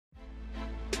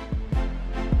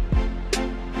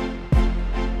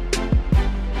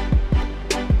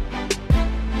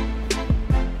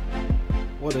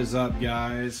What is up,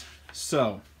 guys?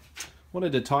 So,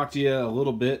 wanted to talk to you a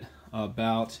little bit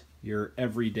about your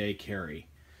everyday carry.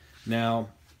 Now,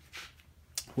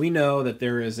 we know that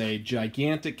there is a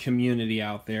gigantic community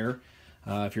out there.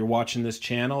 If you're watching this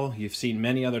channel, you've seen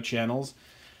many other channels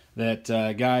that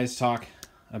guys talk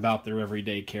about their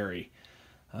everyday carry.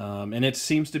 And it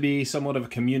seems to be somewhat of a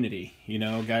community. You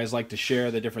know, guys like to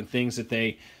share the different things that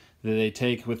they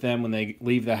take with them when they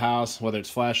leave the house, whether it's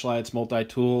flashlights,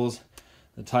 multi-tools,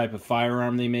 the type of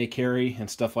firearm they may carry, and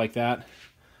stuff like that.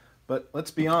 But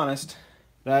let's be honest,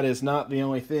 that is not the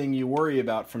only thing you worry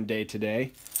about from day to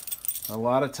day. A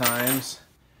lot of times,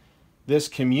 this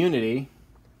community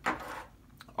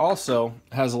also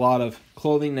has a lot of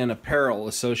clothing and apparel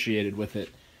associated with it.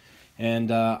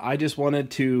 And I just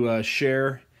wanted to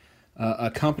share a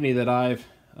company that I've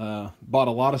bought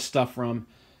a lot of stuff from,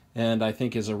 and I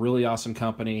think is a really awesome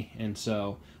company. And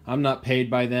so I'm not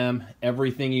paid by them.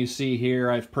 Everything you see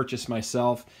here I've purchased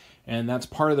myself, and that's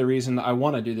part of the reason I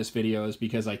want to do this video, is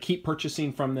because I keep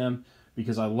purchasing from them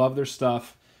because I love their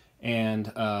stuff,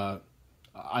 and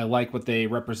I like what they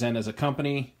represent as a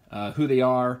company, who they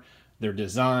are, their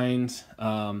designs,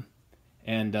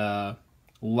 and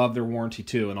love their warranty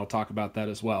too, and I'll talk about that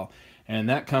as well. And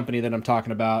that company that I'm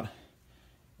talking about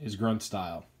is Grunt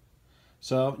Style.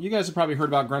 So you guys have probably heard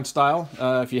about Grunt Style.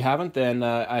 If you haven't, then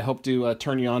I hope to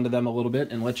turn you on to them a little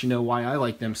bit and let you know why I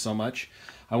like them so much.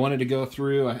 I wanted to go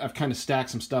through, I've kind of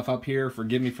stacked some stuff up here.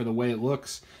 Forgive me for the way it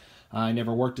looks. I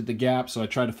never worked at the Gap, so I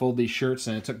tried to fold these shirts,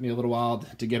 and it took me a little while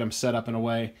to get them set up in a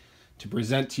way to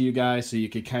present to you guys so you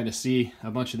could kind of see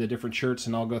a bunch of the different shirts,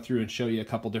 and I'll go through and show you a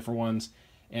couple different ones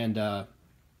and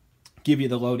give you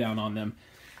the lowdown on them.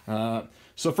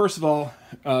 So first of all,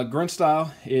 Grunt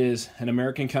Style is an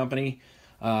American company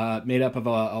made up of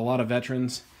a lot of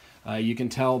veterans. You can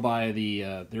tell by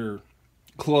their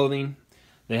clothing.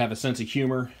 They have a sense of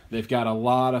humor. They've got a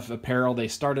lot of apparel. They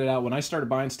started out, when I started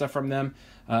buying stuff from them,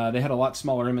 they had a lot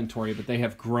smaller inventory, but they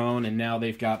have grown, and now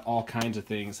they've got all kinds of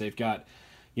things. They've got,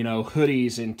 you know,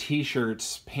 hoodies and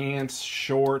t-shirts, pants,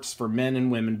 shorts for men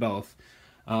and women both,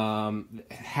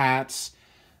 hats,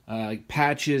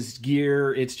 patches,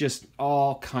 gear. It's just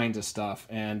all kinds of stuff.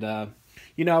 And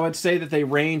you know, I would say that they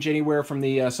range anywhere from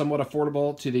the somewhat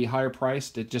affordable to the higher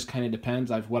priced. It just kind of depends.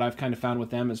 What I've kind of found with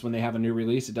them is when they have a new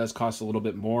release, it does cost a little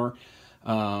bit more.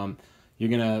 You're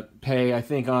gonna pay, I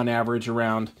think, on average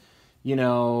around, you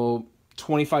know,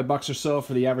 25 bucks or so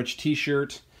for the average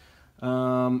t-shirt.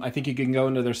 I think you can go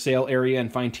into their sale area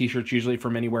and find t-shirts usually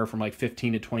from anywhere from like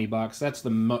 15 to 20 bucks. That's the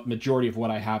majority of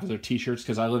what I have is their t-shirts,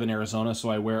 because I live in Arizona, so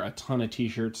I wear a ton of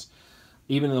t-shirts.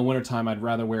 Even in the wintertime, I'd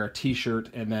rather wear a t-shirt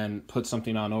and then put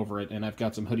something on over it. And I've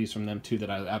got some hoodies from them too that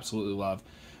I absolutely love.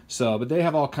 So, but they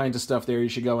have all kinds of stuff there. You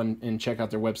should go and check out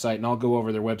their website, and I'll go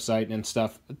over their website and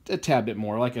stuff a tad bit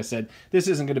more. Like I said, this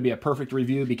isn't going to be a perfect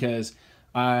review because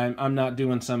I'm not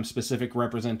doing some specific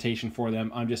representation for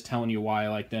them. I'm just telling you why I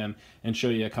like them and show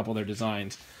you a couple of their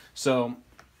designs. So,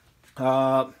 one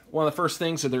of the first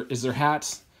things is their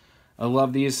hats. I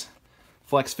love these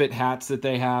flex fit hats that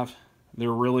they have. They're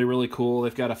really, really cool.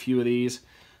 They've got a few of these.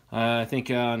 I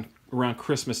think around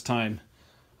Christmas time,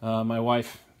 my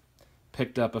wife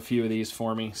picked up a few of these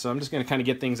for me. So I'm just going to kind of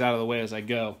get things out of the way as I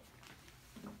go.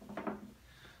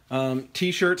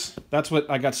 T-shirts, that's what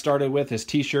I got started with, is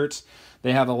T-shirts.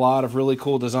 They have a lot of really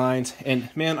cool designs. And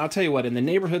man, I'll tell you what, in the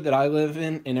neighborhood that I live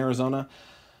in Arizona,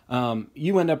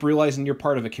 you end up realizing you're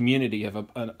part of a community of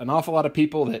an awful lot of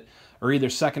people that are either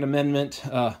Second Amendment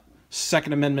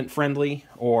friendly,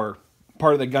 or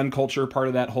part of the gun culture, part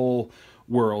of that whole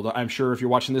world. I'm sure if you're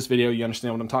watching this video, you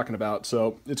understand what I'm talking about.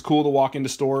 So it's cool to walk into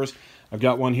stores. I've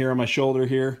got one here on my shoulder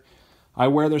here. I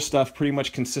wear their stuff pretty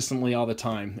much consistently all the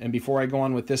time. And before I go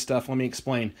on with this stuff, let me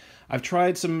explain. I've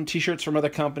tried some t-shirts from other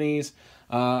companies.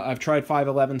 I've tried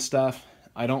 511 stuff.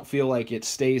 I don't feel like it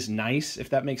stays nice, if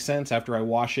that makes sense, after I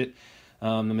wash it.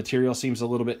 The material seems a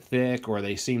little bit thick, or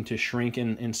they seem to shrink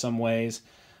in some ways.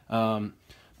 But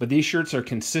these shirts are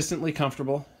consistently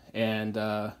comfortable, and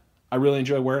I really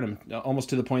enjoy wearing them, almost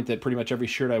to the point that pretty much every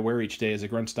shirt I wear each day is a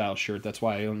Grunt Style shirt. That's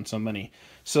why I own so many.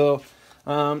 So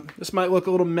this might look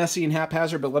a little messy and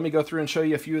haphazard, but let me go through and show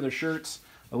you a few of their shirts.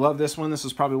 I love this one. This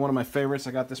is probably one of my favorites.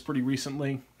 I got this pretty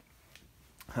recently.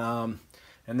 And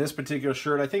this particular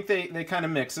shirt, I think they kind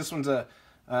of mix. This one's a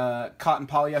cotton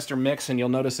polyester mix, and you'll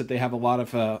notice that they have a lot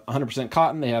of 100%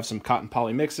 cotton. They have some cotton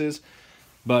poly mixes,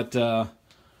 but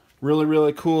really,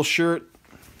 really cool shirt.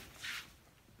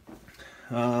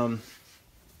 You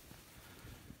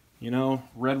know,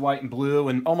 red, white, and blue,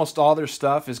 and almost all their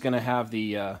stuff is going to have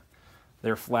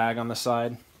their flag on the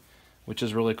side, which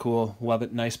is really cool. Love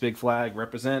it. Nice big flag.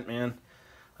 Represent, man.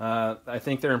 I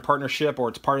think they're in partnership, or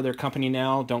it's part of their company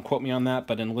now. Don't quote me on that,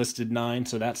 but Enlisted 9,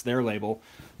 so that's their label.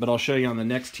 But I'll show you on the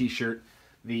next t-shirt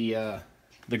the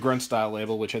Grunt Style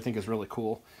label, which I think is really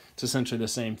cool. It's essentially the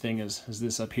same thing as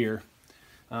this up here.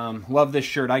 Love this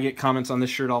shirt. I get comments on this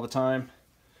shirt all the time.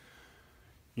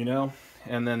 You know,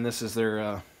 and then this is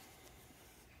their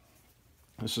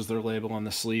label on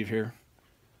the sleeve here.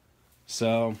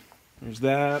 So there's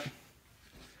that.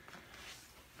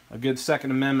 A good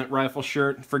Second Amendment rifle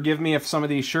shirt. Forgive me if some of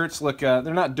these shirts look, they're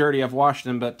not dirty, I've washed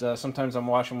them, but sometimes I'm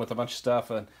washing with a bunch of stuff.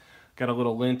 Got a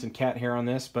little lint and cat hair on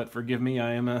this, but forgive me,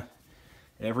 I am a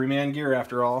Everyman gear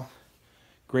after all.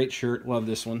 Great shirt, love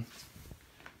this one.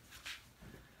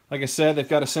 Like I said, they've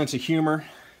got a sense of humor.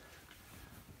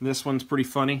 This one's pretty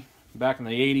funny. Back in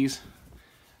the 80s,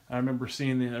 I remember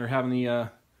having the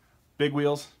big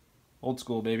wheels. Old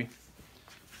school, baby.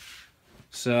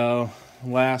 So,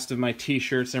 last of my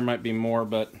t-shirts, there might be more,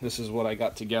 but this is what I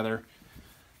got together.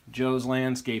 Joe's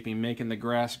Landscaping, making the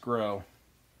grass grow.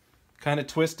 Kind of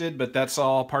twisted, but that's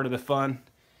all part of the fun.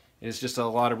 It's just a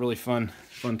lot of really fun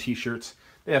t-shirts.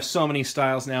 They have so many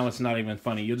styles now, it's not even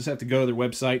funny. You'll just have to go to their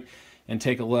website and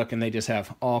take a look, and they just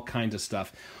have all kinds of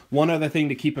stuff. One other thing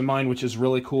to keep in mind, which is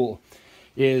really cool,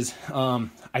 is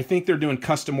I think they're doing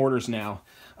custom orders now.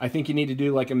 I think you need to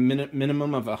do like a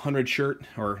minimum of 100 shirt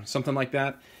or something like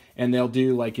that. And they'll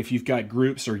do, like, if you've got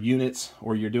groups or units,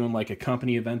 or you're doing like a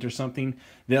company event or something,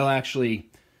 they'll actually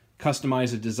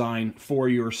customize a design for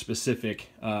your specific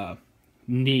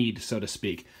need, so to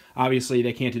speak. Obviously,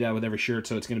 they can't do that with every shirt,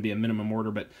 so it's going to be a minimum order,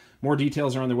 but more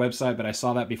details are on their website. But I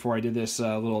saw that before I did this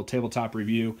little tabletop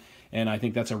review, and I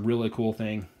think that's a really cool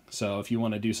thing. So if you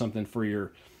want to do something for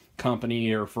your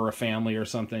company or for a family or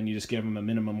something, you just give them a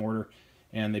minimum order,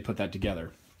 and they put that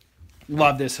together.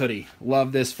 Love this hoodie.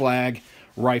 Love this flag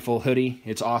rifle hoodie.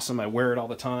 It's awesome. I wear it all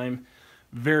the time.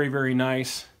 Very, very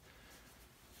nice.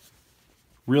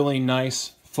 Really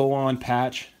nice full-on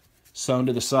patch sewn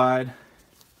to the side.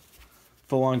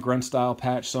 Full-on Grunt Style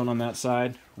patch sewn on that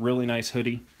side. Really nice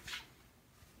hoodie.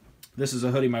 This is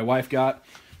a hoodie my wife got.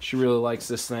 She really likes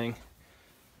this thing.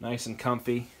 Nice and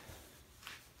comfy.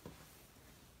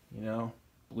 You know,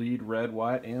 bleed red,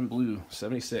 white, and blue.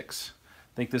 76.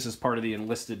 I think this is part of the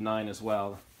Enlisted 9 as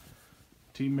well.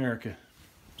 Team America.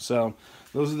 So,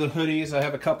 those are the hoodies. I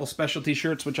have a couple specialty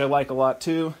shirts, which I like a lot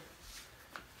too.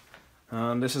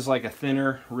 This is like a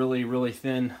thinner, really, really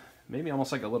thin, maybe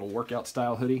almost like a little workout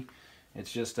style hoodie.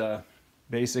 It's just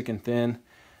basic and thin.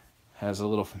 Has a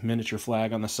little miniature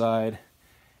flag on the side.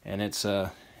 And it's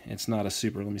not a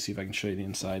super, let me see if I can show you the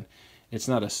inside. It's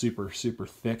not a super, super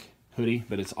thick hoodie,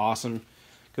 but it's awesome.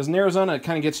 Because in Arizona, it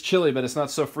kind of gets chilly, but it's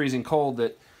not so freezing cold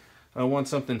that I want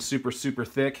something super, super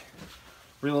thick.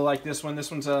 Really like this one. This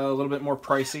one's a little bit more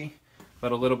pricey,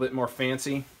 but a little bit more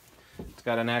fancy. It's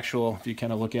got an actual, if you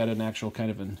kind of look at it, an actual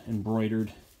kind of an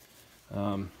embroidered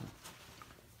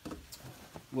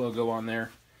logo on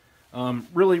there.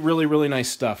 Really, really, really nice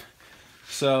stuff.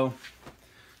 So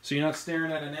you're not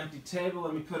staring at an empty table.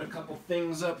 Let me put a couple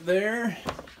things up there.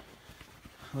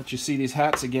 Let you see these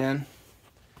hats again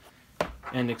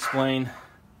and explain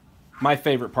my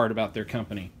favorite part about their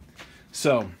company.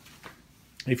 So,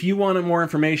 if you wanted more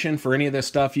information for any of this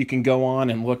stuff, you can go on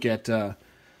and look at,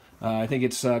 I think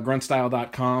it's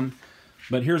gruntstyle.com.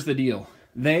 But here's the deal.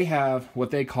 They have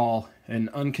what they call an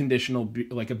unconditional,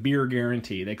 like a beer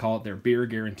guarantee. They call it their beer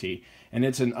guarantee. And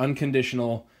it's an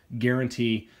unconditional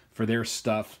guarantee for their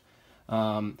stuff.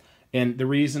 And the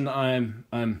reason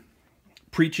I'm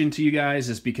preaching to you guys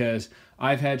is because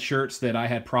I've had shirts that I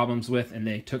had problems with, and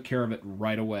they took care of it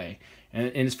right away. And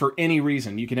it's for any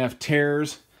reason. You can have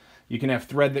tears. You can have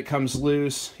thread that comes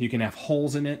loose. You can have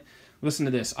holes in it. Listen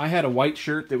to this. I had a white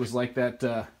shirt that was like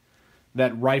that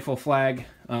rifle flag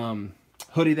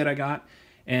hoodie that I got,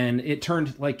 and it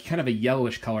turned like kind of a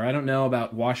yellowish color. I don't know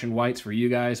about washing whites for you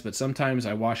guys, but sometimes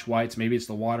I wash whites. Maybe it's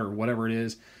the water or whatever it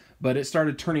is, but it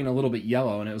started turning a little bit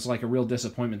yellow, and it was like a real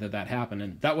disappointment that happened.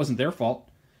 And that wasn't their fault.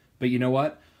 But you know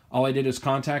what? All I did is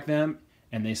contact them,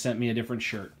 and they sent me a different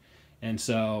shirt. And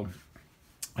so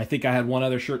I think I had one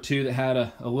other shirt too that had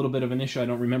a little bit of an issue. I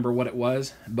don't remember what it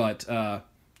was, but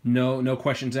no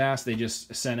questions asked. They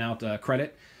just sent out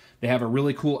credit. They have a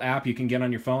really cool app you can get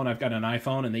on your phone. I've got an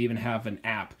iPhone, and they even have an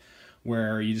app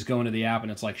where you just go into the app,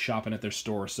 and it's like shopping at their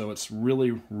store. So it's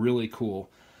really, really cool.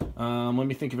 Let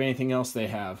me think of anything else they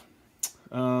have.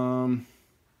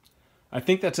 I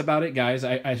think that's about it, guys.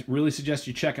 I really suggest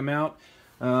you check them out.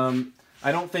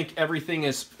 I don't think everything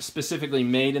is specifically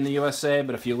made in the USA,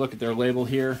 but if you look at their label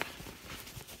here,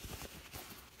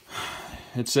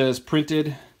 it says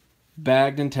printed,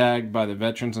 bagged, and tagged by the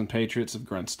veterans and patriots of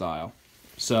Grunt Style.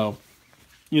 So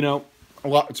you know,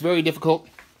 it's very difficult,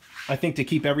 I think, to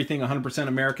keep everything 100%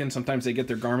 American. Sometimes they get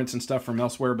their garments and stuff from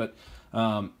elsewhere, but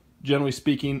generally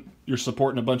speaking, you're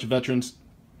supporting a bunch of veterans,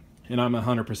 and I'm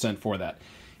 100% for that.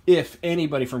 If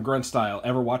anybody from Grunt Style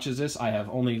ever watches this, I have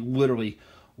only literally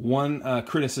one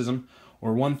criticism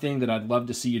or one thing that I'd love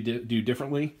to see you do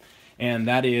differently, and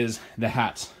that is the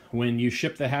hats. When you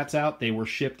ship the hats out, they were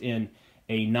shipped in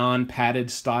a non-padded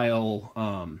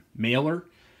style mailer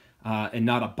and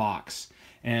not a box.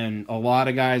 And a lot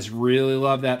of guys really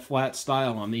love that flat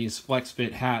style on these flex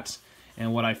fit hats.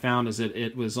 And what I found is that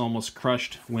it was almost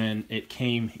crushed when it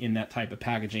came in that type of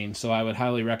packaging. So I would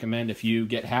highly recommend, if you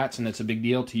get hats and it's a big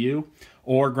deal to you,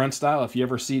 or Grunt Style, if you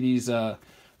ever see these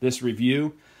this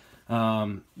review,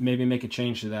 maybe make a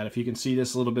change to that. If you can see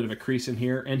this little bit of a crease in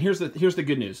here. And here's the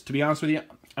good news. To be honest with you,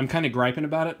 I'm kind of griping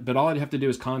about it, but all I'd have to do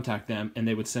is contact them and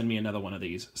they would send me another one of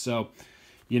these. So,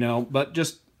 you know, but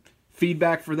just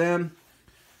feedback for them.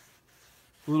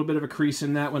 A little bit of a crease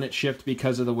in that when it shipped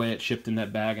because of the way it shipped in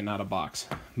that bag and not a box.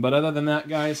 But other than that,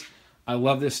 guys, I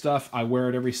love this stuff. I wear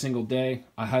it every single day.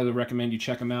 I highly recommend you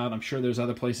check them out. I'm sure there's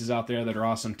other places out there that are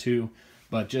awesome too,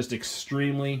 but just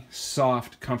extremely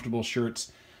soft, comfortable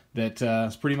shirts that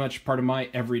is pretty much part of my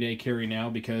everyday carry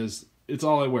now because it's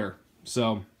all I wear.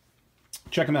 So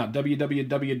check them out,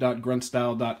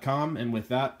 www.gruntstyle.com, and with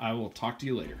that, I will talk to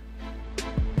you later.